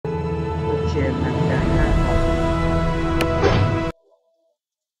เชนนะด่าน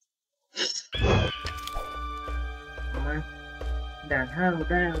5ด่าน5เรา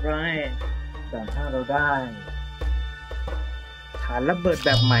ได้อะไรด่าน5เราได้ฐานระเบิดแบ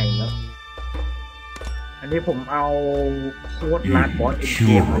บใหม่แล้วอันนี้ผมเอาโค้ดลาดบอสเอ็นเ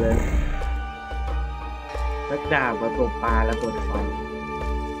กมมาเลยแล้วดาบระเบิดปลาระเบิดไฟ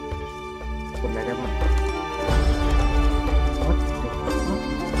กดอะไรได้บ้าง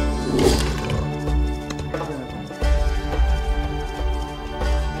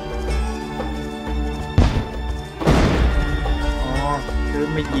ซื้อ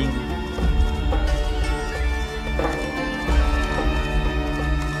ไม่ยิง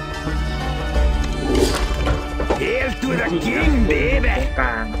กล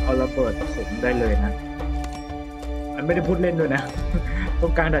างเอาระเบิดผสมได้เลยนะมันไม่ได้พูดเล่นด้วยนะตร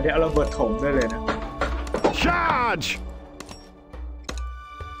งกลางแต่เดี๋ยวเอาระเบิดถมได้เลยนะ Charge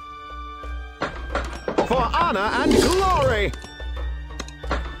for honor and glory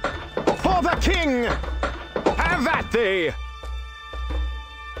for the king have at thee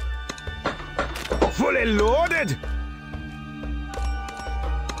fully loaded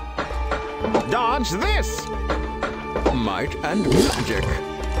dodge this might and magic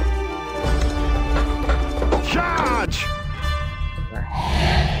charge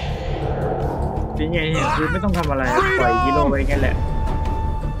จริงไงคือไม่ต้องทำอะไรปล่อยฮีโร่ไว้งั้นแหละ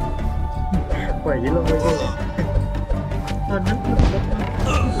ปล่อยฮีโร่ไว้ด้วยตอนนั้น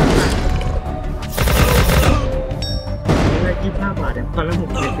25 บาทเนี่ยตอนแรกผม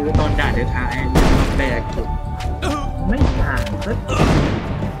ไปซื้อตอนด่านท้ายแรกสุดไม่ผ่าน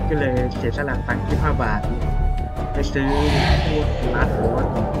ก็เลยเสียสละตังค์25 บาทไปซื้อพวกร้านหรือว่า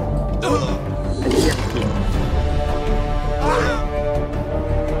ไอ้เหี้ยกิน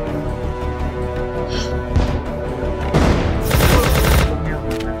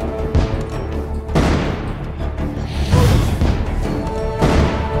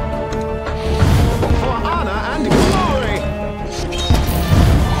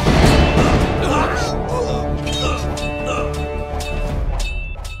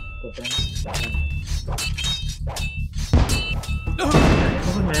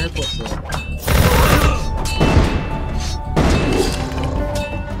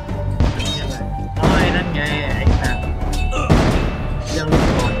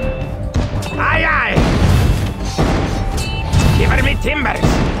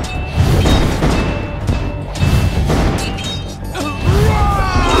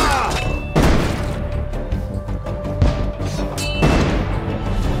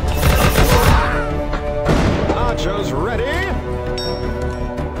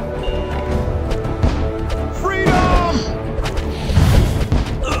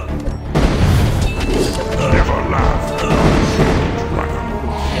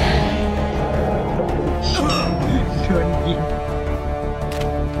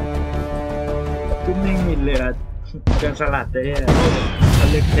สลัดได้เขา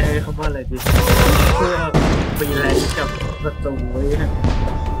เรียกได้เขาว่าอะไรดีพวกฟรีแลนซ์กับประตูไว้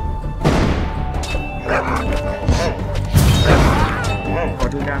ขอ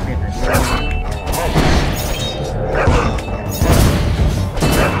ดูดาเมจหน่อย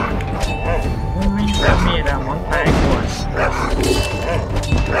ไม่ดาเมจอะมอนตายก่อน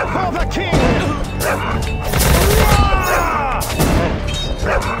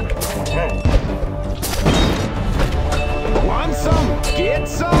Want some? Get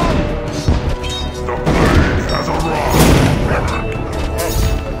some! The blade has arrived!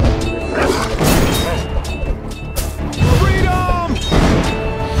 Freedom!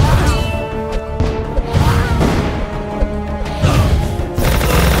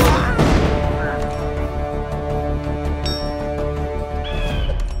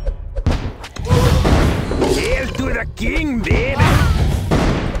 Hail to the king, baby!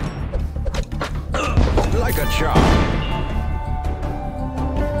 Like a charm.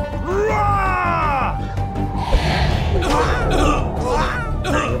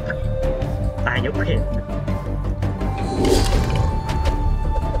ตายยกเห็น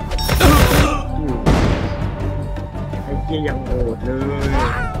ไอ้เจี๊ยยังโหดเลย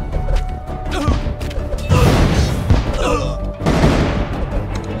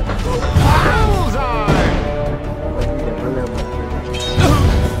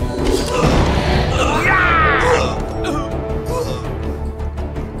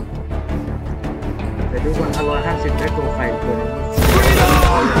แต่ดูวัน150ได้ตัวไฟตัวนึง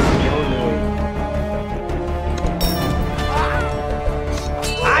เยอะเลย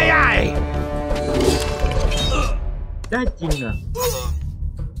ได้จริงเหรอ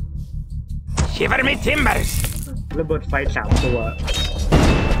Shiver me timbers ระเบิดไฟ3 ตัว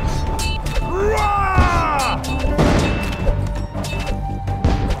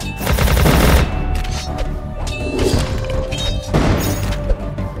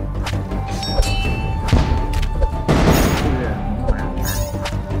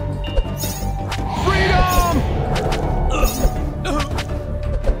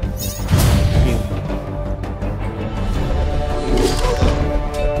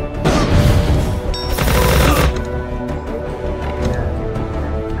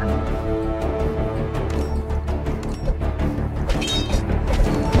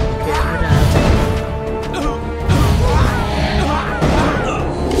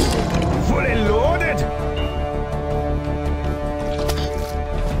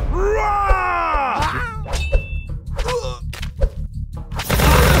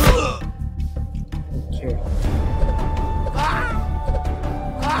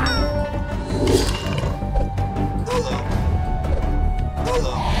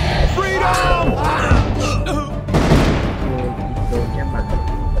Freedom! โดนแค่หมัด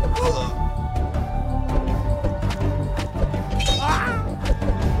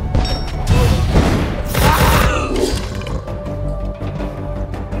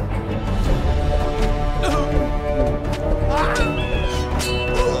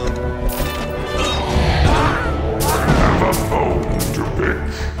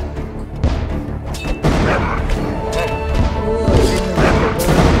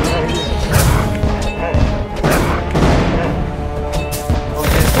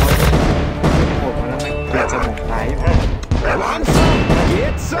Want some?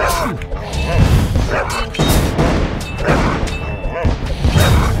 Get some!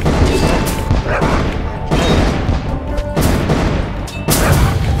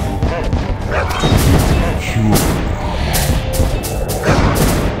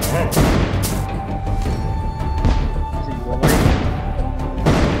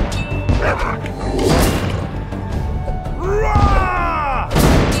 Roar!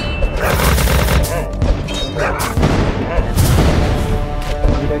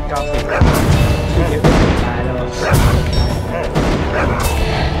 มีได้90ที่เก็บเป็นสุดท้ายแล้ว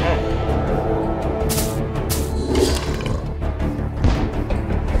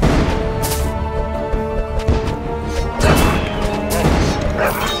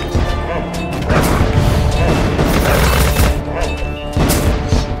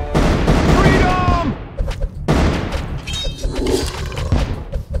Freedom!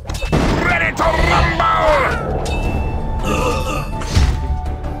 Ready to rumble!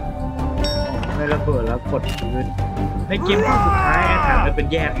 ไม่ระเบิดแล้วกดพื้นในเกมภาคสุดท้ายฐานมันเป็น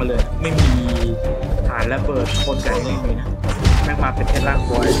แยกมาเลย ไม่มีฐานระเบิดคนไก่ไม่มีนะแม่งมาเป็นแค่ร่าง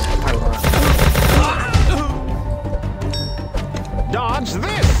บอยผ่านมา Dodge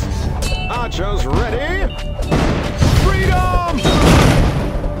this! Archers ready! Freedom!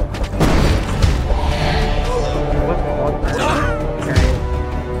 ว่าขอตายไกล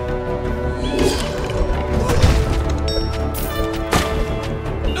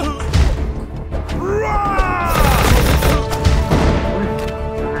Roar!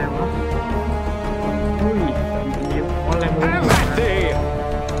 ตายวะอุ้ยดีๆเพราะอะไรมึง Have at thee!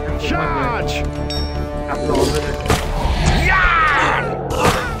 Charge! ขับร้อนเลย Yeah!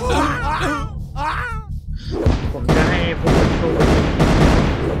 ผมจะให้พวกสู้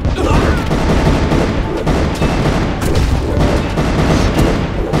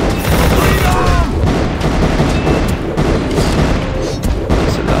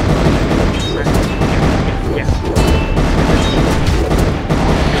อย่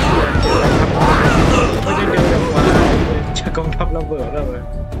างไม่ได้เดินออกมาจะกองทัพระเบิดแล้วเลย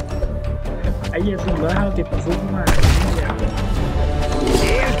ไอ้เหี้ย450ฟุ้งมาก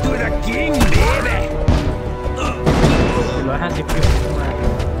Hail to the king, baby! 450ฟุ้งมาก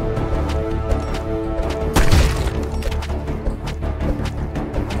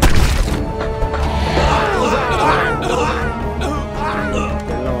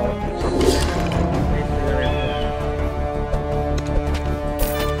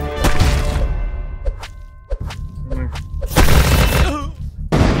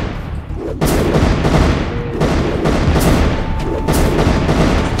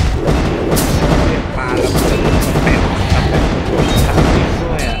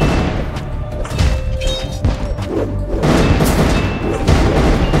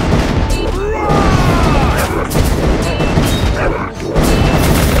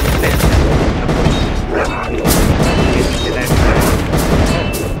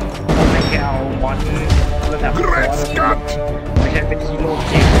ไม่ใช่เป็นฮีโร่เ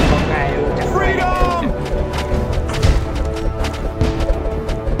ก่งต้องได้จาก Freedom!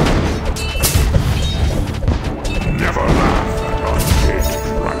 Never laugh at undead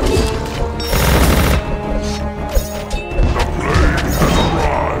dragons. The plague has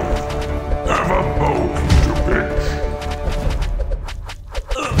arrived. Have a bone to pick.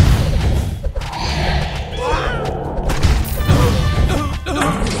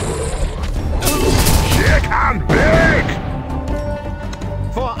 Shake and big!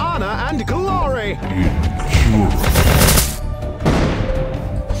 For honor and glory!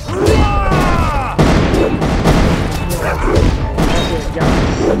 Roar! ยัง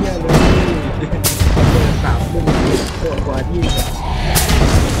เสียเลยเปิด3 มุมโหดกว่าที่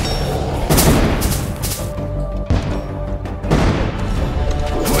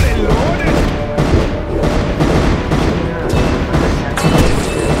Fully loaded!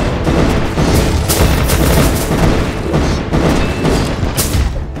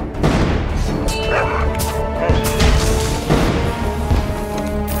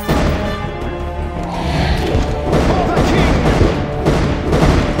 For the king!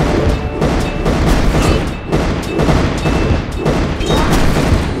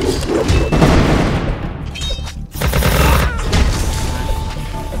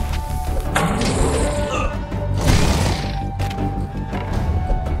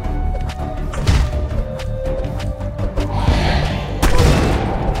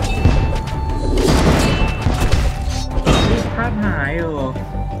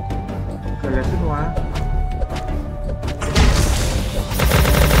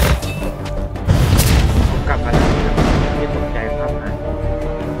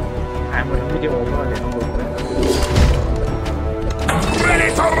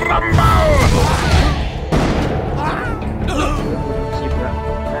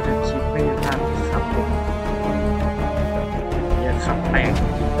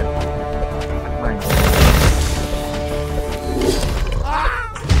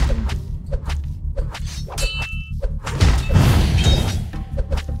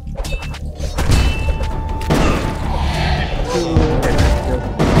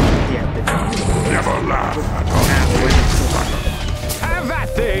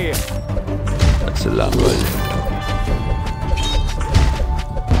 Assalamu alaikum.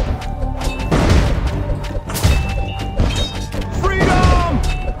 Freedom!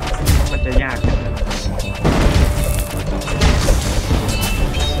 มันจะยากนะ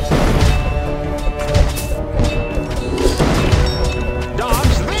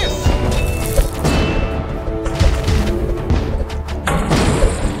Dodge this!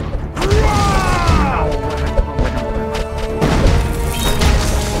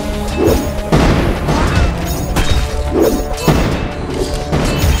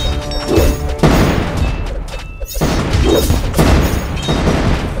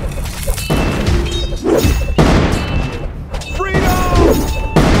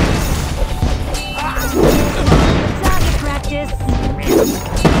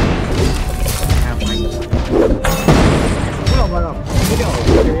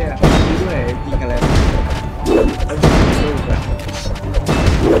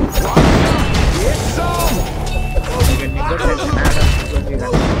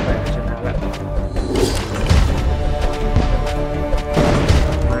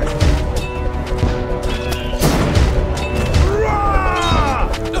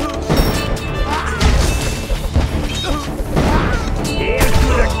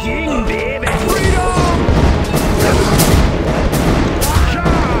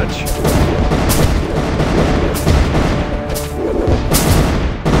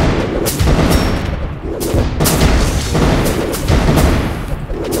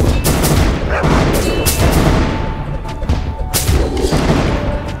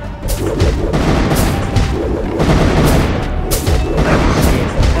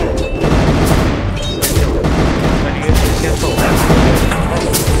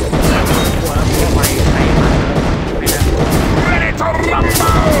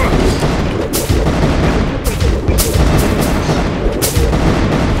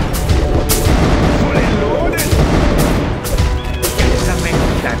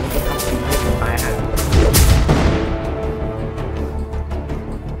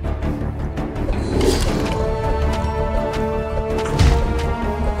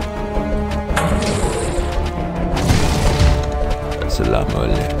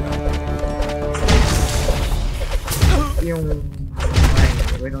 ยุ่ง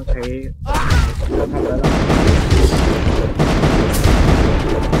ไม่ต้องใช้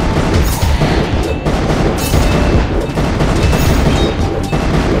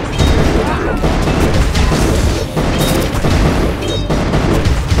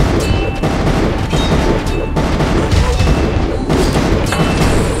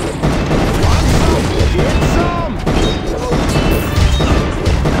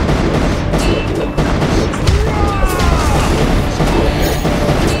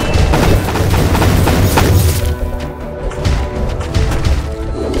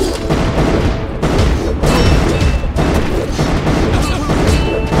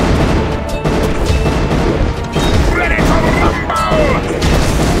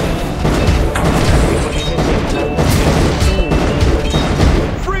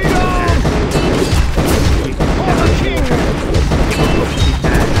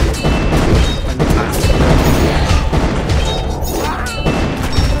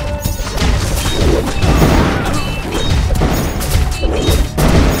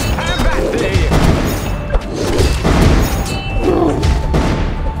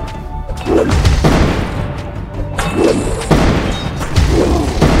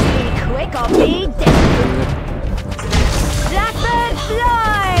ทำแล้ว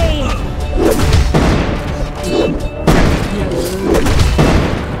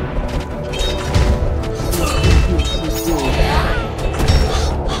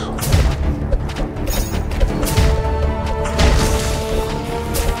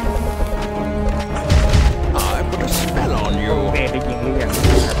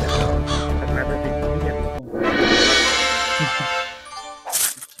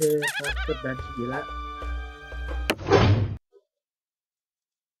กดดันทีละ